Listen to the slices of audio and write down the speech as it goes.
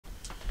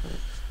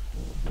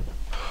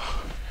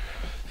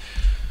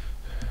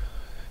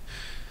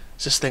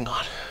Is this thing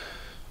on?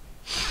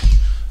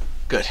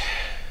 Good.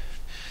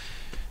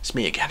 It's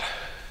me again.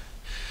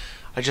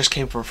 I just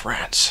came from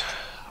France.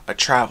 I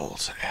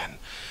traveled and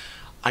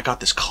I got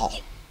this call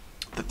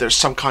that there's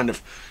some kind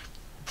of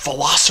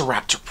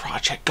Velociraptor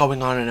project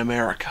going on in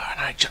America,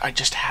 and I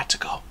just had to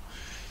go.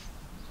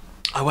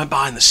 I went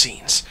behind the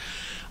scenes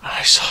and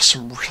I saw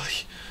some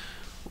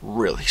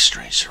really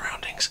strange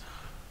surroundings.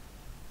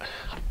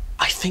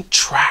 I think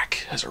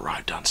track has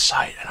arrived on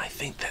site, and I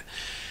think that,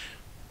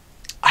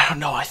 I don't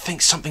know, I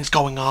think something's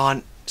going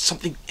on.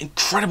 Something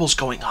incredible's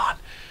going on.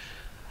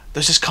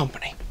 There's this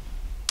company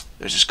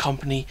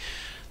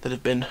that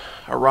have been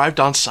arrived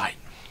on site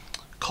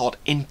called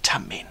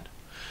Intamin.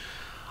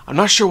 I'm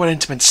not sure what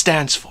Intamin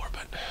stands for,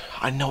 but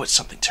I know it's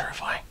something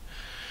terrifying.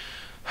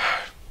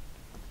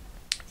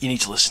 You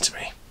need to listen to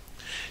me.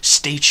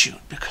 Stay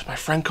tuned, because my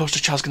friend Coaster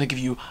Child's going to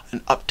give you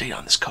an update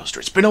on this coaster.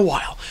 It's been a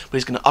while, but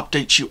he's going to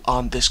update you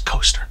on this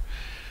coaster.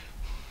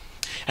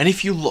 And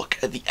if you look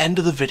at the end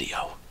of the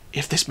video,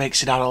 if this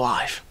makes it out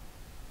alive,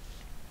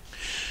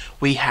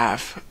 we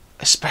have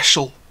a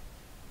special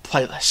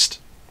playlist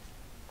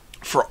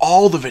for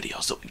all the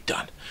videos that we've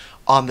done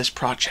on this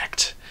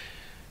project.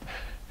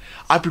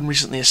 I've been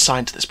recently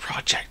assigned to this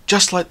project,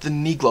 just like the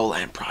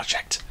Negloland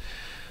project.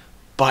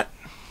 But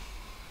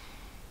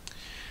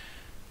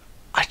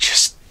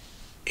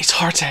it's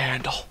hard to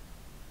handle.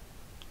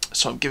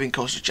 So I'm giving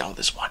Coaster Child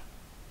this one.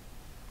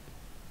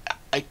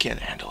 I can't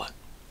handle it.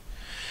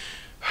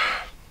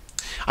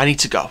 I need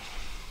to go.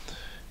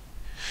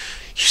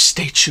 You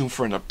stay tuned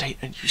for an update,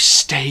 and you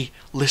stay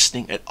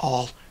listening at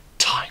all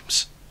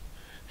times.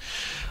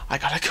 I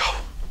gotta go.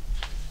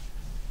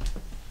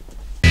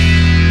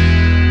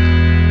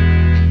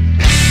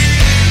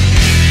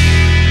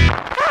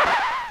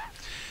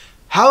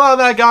 Hello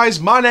there, guys.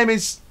 My name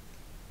is...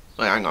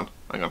 Wait, hang on.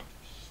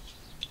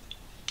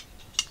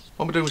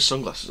 What am I doing with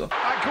sunglasses on?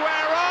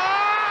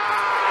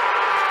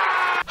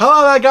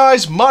 Hello there,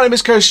 guys. My name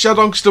is Coaster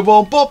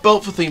Child, but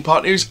built for Theme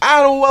Park News,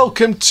 and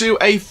welcome to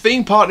a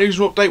Theme Park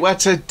Newsroom update, where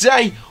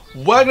today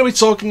we're going to be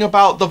talking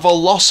about the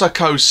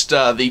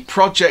Velocicoaster, the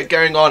project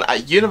going on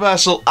at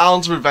Universal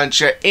Islands of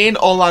Adventure in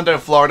Orlando,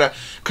 Florida.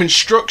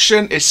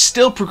 Construction is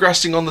still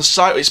progressing on the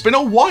site. It's been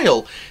a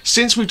while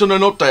since we've done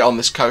an update on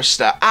this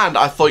coaster, and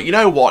I thought, you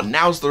know what,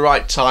 now's the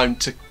right time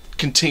to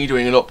continue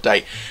doing an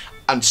update.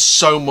 And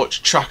so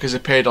much track has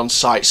appeared on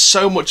site,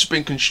 so much has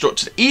been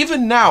constructed.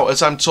 Even now,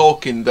 as I'm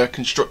talking, they're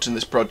constructing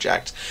this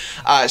project.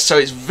 So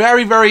it's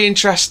very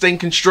interesting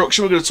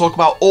construction. We're going to talk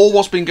about all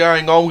what's been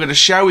going on. We're going to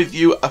share with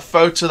you a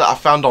photo that I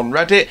found on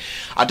Reddit.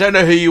 I don't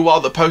know who you are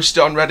that posted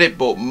it on Reddit,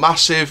 but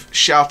massive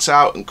shout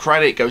out and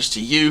credit goes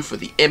to you for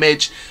the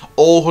image.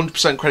 All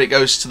 100% credit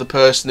goes to the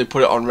person who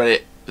put it on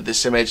Reddit.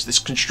 This image, this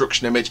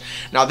construction image.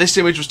 Now, this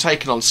image was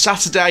taken on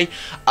Saturday,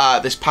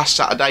 this past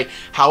Saturday.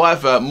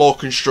 However, more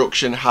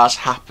construction has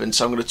happened,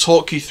 so I'm going to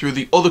talk you through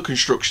the other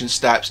construction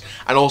steps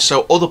and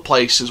also other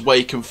places where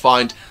you can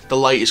find the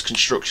latest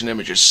construction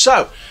images.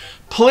 So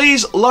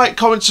please like,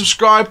 comment,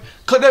 subscribe,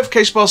 click the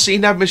notification bell so you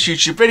never miss a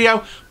YouTube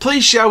video.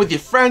 Please share with your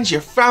friends,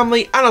 your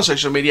family, and on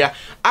social media.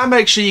 And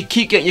make sure you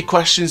keep getting your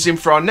questions in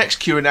for our next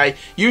Q&A.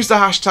 Use the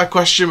hashtag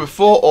question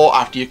before or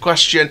after your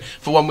question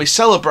for when we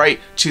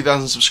celebrate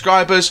 2,000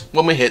 subscribers,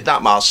 when we hit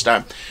that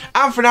milestone.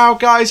 And for now,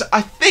 guys,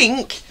 I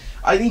think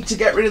I need to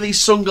get rid of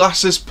these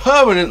sunglasses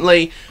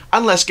permanently,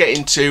 and let's get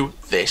into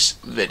this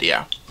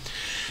video.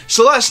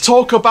 So let's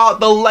talk about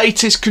the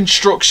latest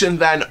construction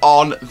then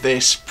on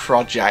this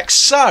project.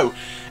 So,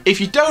 if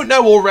you don't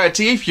know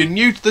already, if you're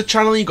new to the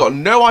channel and you've got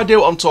no idea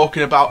what I'm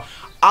talking about,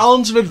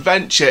 Islands of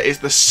Adventure is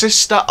the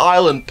sister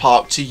island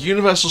park to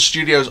Universal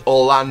Studios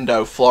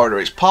Orlando, Florida.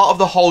 It's part of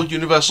the whole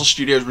Universal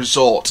Studios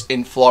resort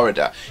in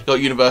Florida. You've got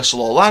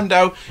Universal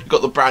Orlando, you've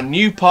got the brand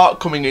new park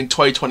coming in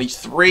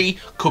 2023,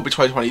 could be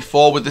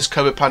 2024 with this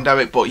COVID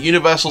pandemic, but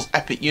Universal's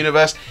Epic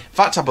Universe, in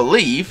fact I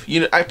believe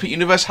Epic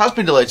Universe has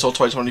been delayed till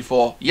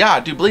 2024. Yeah,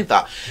 I do believe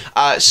that.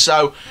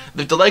 So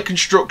they've delayed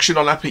construction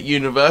on Epic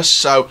Universe,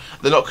 so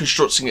they're not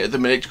constructing it at the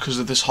minute because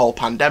of this whole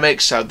pandemic,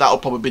 so that'll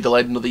probably be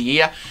delayed another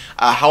year.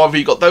 However,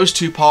 you've got those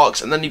two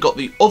parks, and then you've got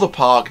the other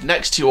park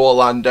next to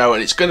Orlando,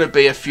 and it's going to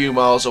be a few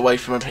miles away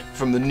from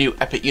the new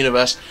Epic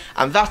Universe,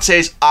 and that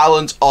is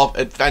Islands of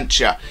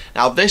Adventure.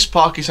 Now, this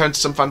park is home to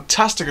some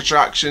fantastic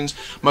attractions,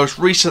 most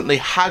recently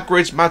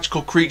Hagrid's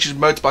Magical Creatures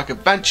Motorbike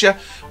Adventure,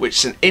 which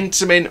is an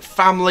Intamin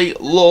family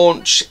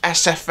launch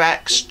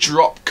SFX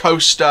drop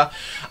coaster,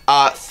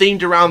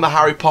 themed around the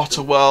Harry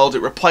Potter world. It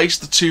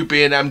replaced the two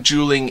B&M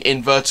dueling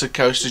inverted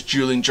coasters,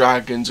 Dueling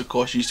Dragons, of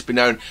course, used to be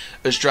known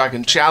as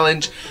Dragon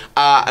Challenge,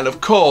 and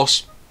of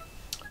course,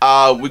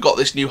 we got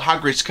this new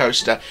Hagrid's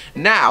coaster.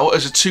 Now,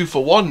 as a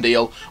 2-for-1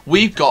 deal,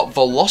 we've got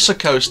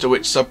Velocicoaster,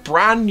 which is a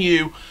brand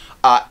new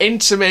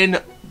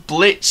Intamin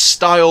Blitz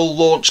style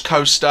launch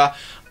coaster,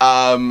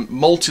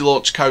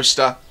 multi-launch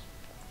coaster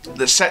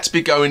that's set to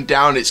be going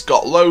down. It's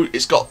got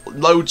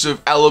loads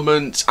of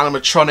elements,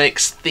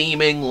 animatronics,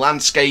 theming,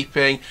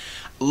 landscaping,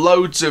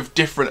 loads of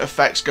different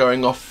effects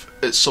going off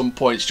at some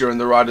points during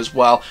the ride as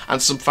well,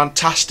 and some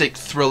fantastic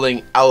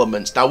thrilling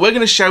elements. Now we're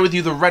going to share with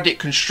you the Reddit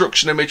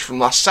construction image from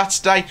last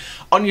Saturday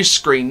on your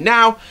screen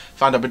now.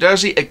 Found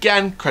Abadozi.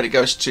 Again, credit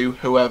goes to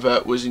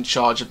whoever was in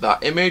charge of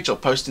that image, or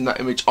posting that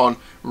image on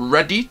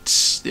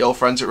Reddit, the old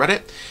friends at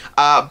Reddit.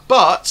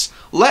 But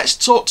let's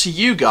talk to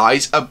you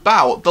guys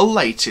about the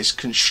latest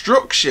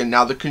construction.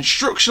 Now, the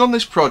construction on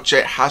this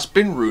project has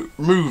been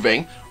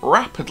moving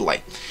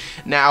rapidly.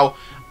 Now,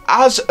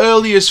 as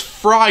early as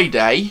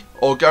Friday,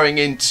 or going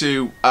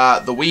into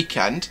the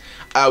weekend,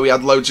 we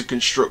had loads of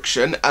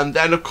construction, and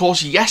then of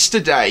course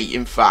yesterday,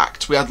 in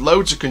fact, we had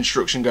loads of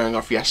construction going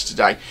off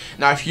yesterday.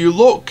 Now if you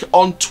look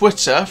on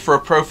Twitter for a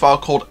profile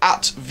called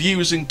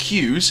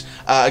 @ViewsAndQues,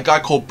 a guy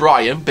called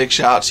Brian, big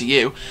shout out to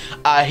you,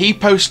 he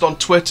posted on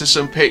Twitter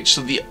some pictures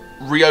of the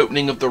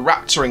reopening of the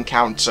raptor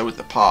encounter with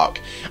the park,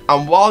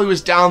 and while he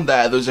was down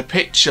there was a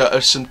picture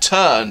of some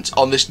turns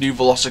on this new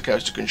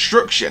Velocicoaster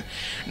construction.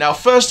 Now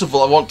first of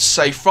all, I want to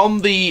say, from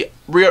the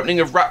reopening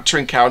of raptor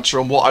encounter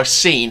and what I've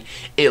seen,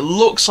 it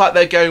looks like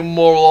they're going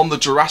more along the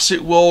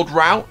Jurassic World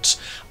route,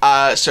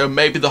 so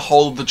maybe the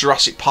whole of the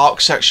Jurassic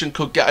Park section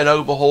could get an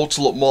overhaul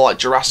to look more like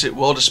Jurassic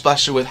World,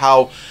 especially with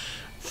how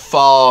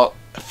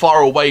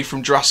far away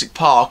from Jurassic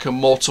Park and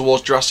more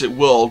towards Jurassic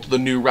World the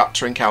new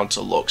raptor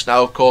encounter looks.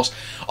 Now of course,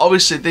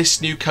 obviously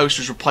this new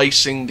coaster is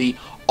replacing the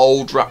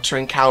old raptor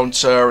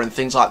encounter and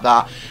things like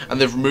that, and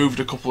they've removed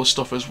a couple of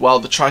stuff as well.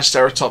 The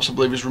Triceratops, I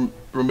believe, is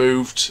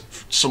removed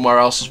somewhere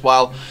else as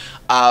well,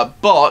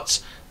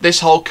 but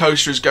this whole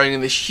coaster is going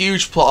in this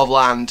huge plot of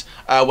land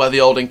where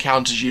the old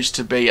encounters used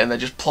to be, and they're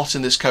just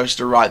plotting this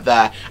coaster right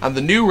there. And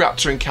the new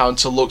raptor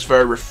encounter looks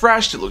very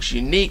refreshed, it looks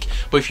unique,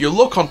 but if you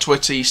look on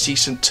Twitter you see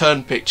some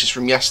turn pictures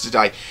from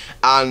yesterday,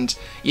 and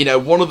you know,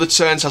 one of the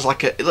turns has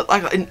like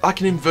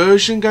an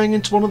inversion going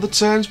into one of the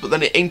turns, but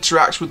then it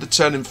interacts with the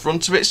turn in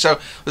front of it, so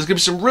there's going to be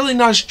some really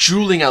nice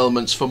dueling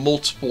elements for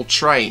multiple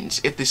trains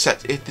if this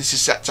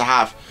is set to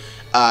have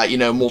you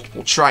know,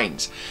 multiple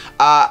trains.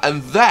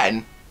 And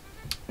then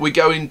we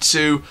go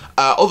into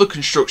other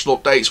construction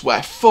updates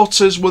where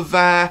footers were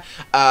there.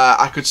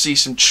 I could see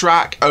some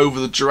track over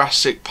the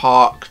Jurassic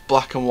Park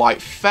black and white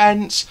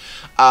fence.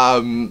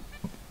 The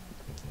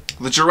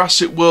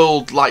Jurassic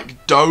World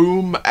like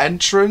dome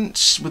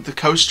entrance with the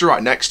coaster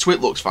right next to it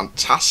looks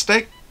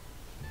fantastic.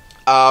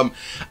 And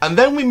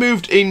then we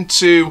moved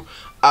into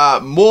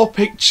more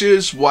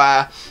pictures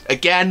where,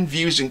 again,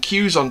 Views and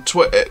Cues on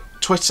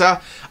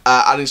Twitter,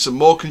 adding some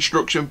more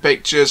construction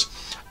pictures.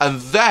 And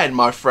then,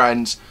 my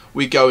friends,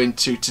 we go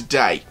into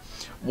today,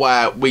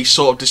 where we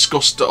sort of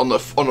discussed it on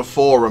a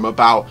forum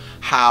about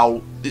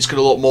how it's going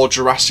to look more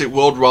Jurassic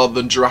World rather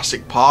than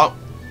Jurassic Park.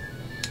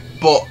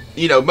 But,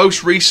 you know,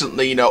 most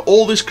recently, you know,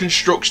 all this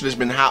construction has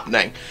been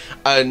happening,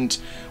 and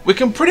we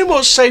can pretty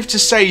much safe to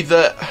say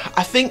that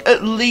I think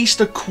at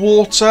least a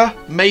quarter,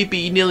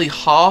 maybe nearly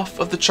half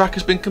of the track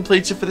has been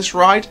completed for this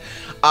ride,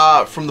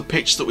 from the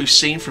pictures that we've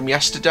seen from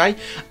yesterday.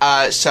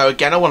 So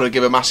again, I want to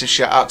give a massive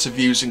shout out to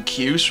Views and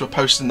Cues for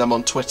posting them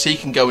on Twitter. You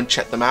can go and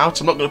check them out.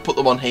 I'm not going to put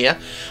them on here,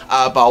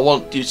 but I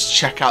want you to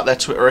check out their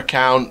Twitter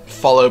account,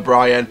 follow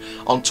Brian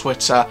on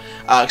Twitter,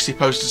 because he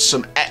posted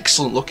some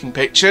excellent looking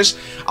pictures.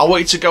 I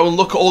want you to go and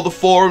look at all the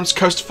forums,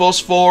 Coaster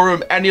Force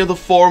forum, any other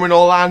forum in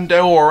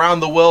Orlando or around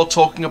the world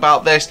talking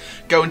about this.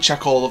 Go and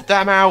check all of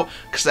them out,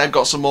 because they've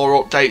got some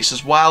more updates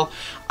as well.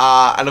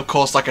 And of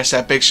course, like I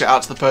said, big shout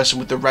out to the person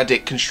with the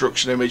Reddit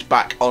construction image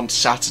back on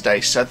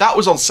Saturday. So that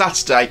was on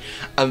Saturday,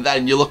 and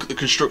then you look at the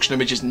construction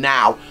images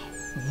now.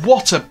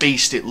 What a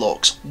beast it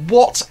looks.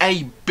 What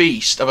a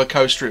beast of a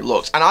coaster it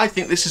looks. And I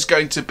think this is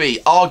going to be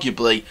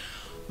arguably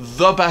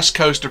the best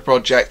coaster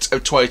project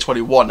of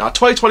 2021. Now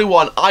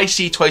 2021, I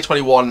see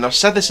 2021, and I've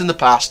said this in the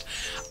past,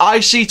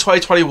 I see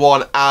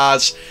 2021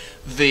 as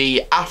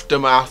the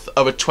aftermath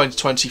of a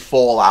 2020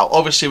 fallout.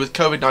 Obviously with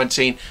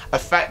COVID-19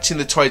 affecting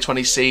the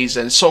 2020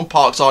 season, some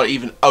parks aren't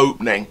even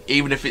opening,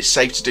 even if it's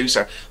safe to do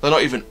so. They're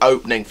not even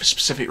opening for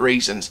specific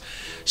reasons.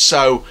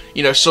 So,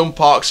 you know, some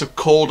parks have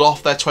called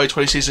off their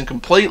 2020 season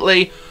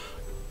completely.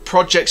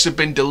 Projects have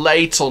been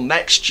delayed till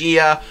next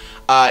year,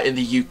 in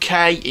the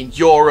UK, in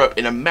Europe,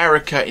 in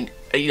America, in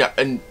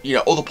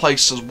other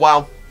places as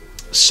well.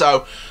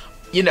 So,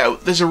 you know,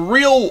 there's a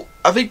real,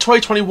 I think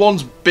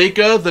 2021's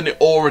bigger than it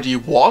already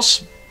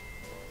was.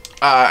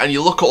 And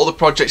you look at all the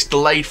projects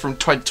delayed from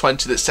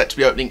 2020 that's set to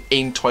be opening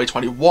in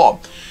 2021,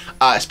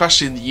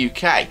 especially in the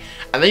UK.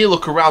 And then you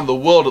look around the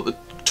world at the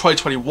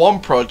 2021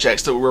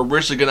 projects that were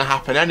originally going to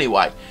happen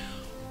anyway.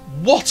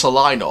 What a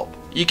lineup.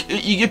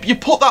 You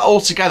put that all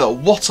together,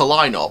 what a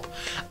lineup.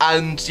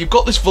 And you've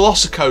got this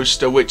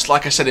Velocicoaster, which,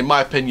 like I said, in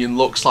my opinion,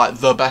 looks like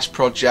the best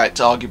project,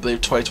 arguably,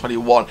 of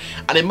 2021.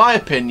 And in my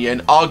opinion,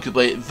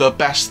 arguably, the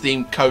best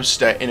themed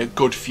coaster in a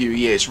good few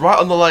years. Right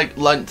on the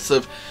length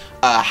of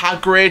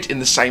Hagrid in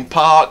the same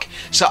park.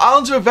 So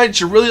Islands of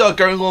Adventure really are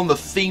going on the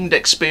themed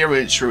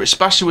experience route,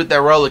 especially with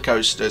their roller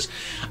coasters.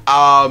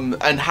 And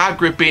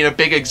Hagrid being a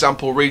big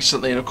example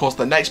recently, and of course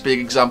the next big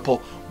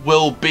example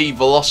will be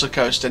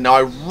Velocicoaster. Now,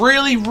 I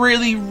really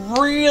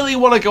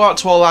want to go out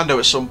to Orlando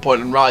at some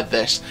point and ride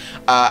this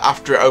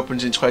after it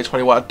opens in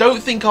 2021. I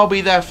don't think I'll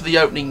be there for the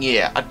opening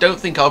year. I don't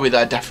think I'll be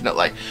there,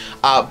 definitely.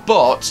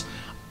 But,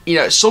 you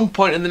know, at some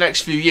point in the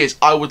next few years,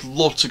 I would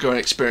love to go and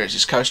experience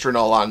this coaster in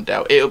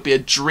Orlando. It would be a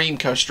dream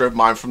coaster of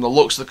mine, from the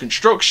looks of the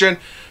construction,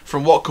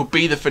 from what could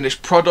be the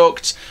finished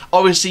product.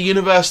 Obviously,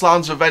 Universal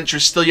Islands of Adventure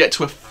is still yet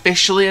to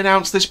officially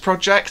announce this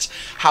project.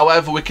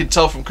 However, we can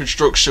tell from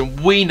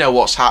construction, we know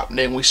what's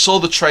happening. We saw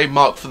the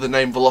trademark for the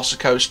name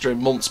Velocicoaster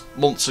months and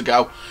months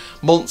ago.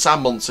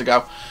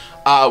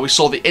 We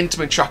saw the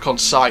Intamin track on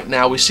site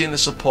now. We've seen the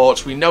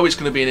support. We know it's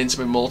going to be an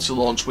Intamin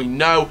multi-launch. We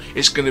know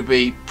it's going to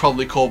be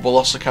probably called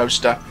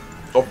Velocicoaster,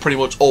 or pretty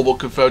much all but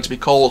confirmed to be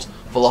called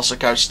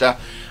Velocicoaster.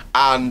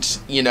 And,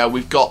 you know,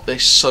 we've got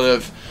this sort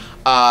of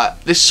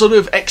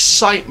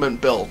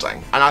excitement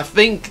building, and I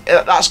think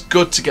that's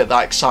good to get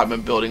that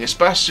excitement building,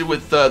 especially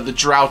with the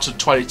drought of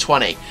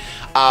 2020.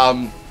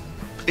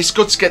 It's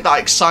good to get that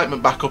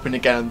excitement back up and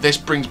again, and this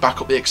brings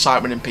back up the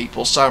excitement in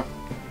people. So,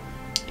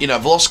 you know,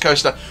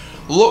 Velocicoaster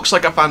looks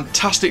like a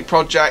fantastic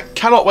project.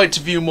 Cannot wait to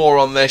view more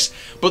on this.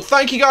 But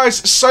thank you guys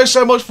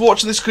so much for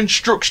watching this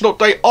construction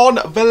update on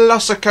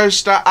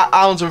Velocicoaster at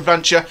Islands of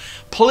Adventure.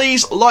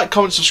 Please like,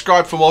 comment,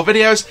 subscribe for more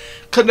videos.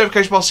 Click the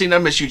notification bell so you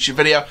never miss a YouTube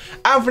video.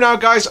 And for now,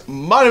 guys,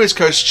 my name is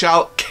Coast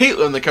Chal. Keep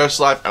living the coast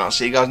life, and I'll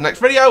see you guys in the next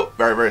video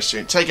very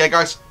soon. Take care,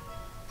 guys.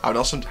 Have an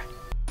awesome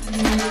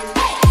day.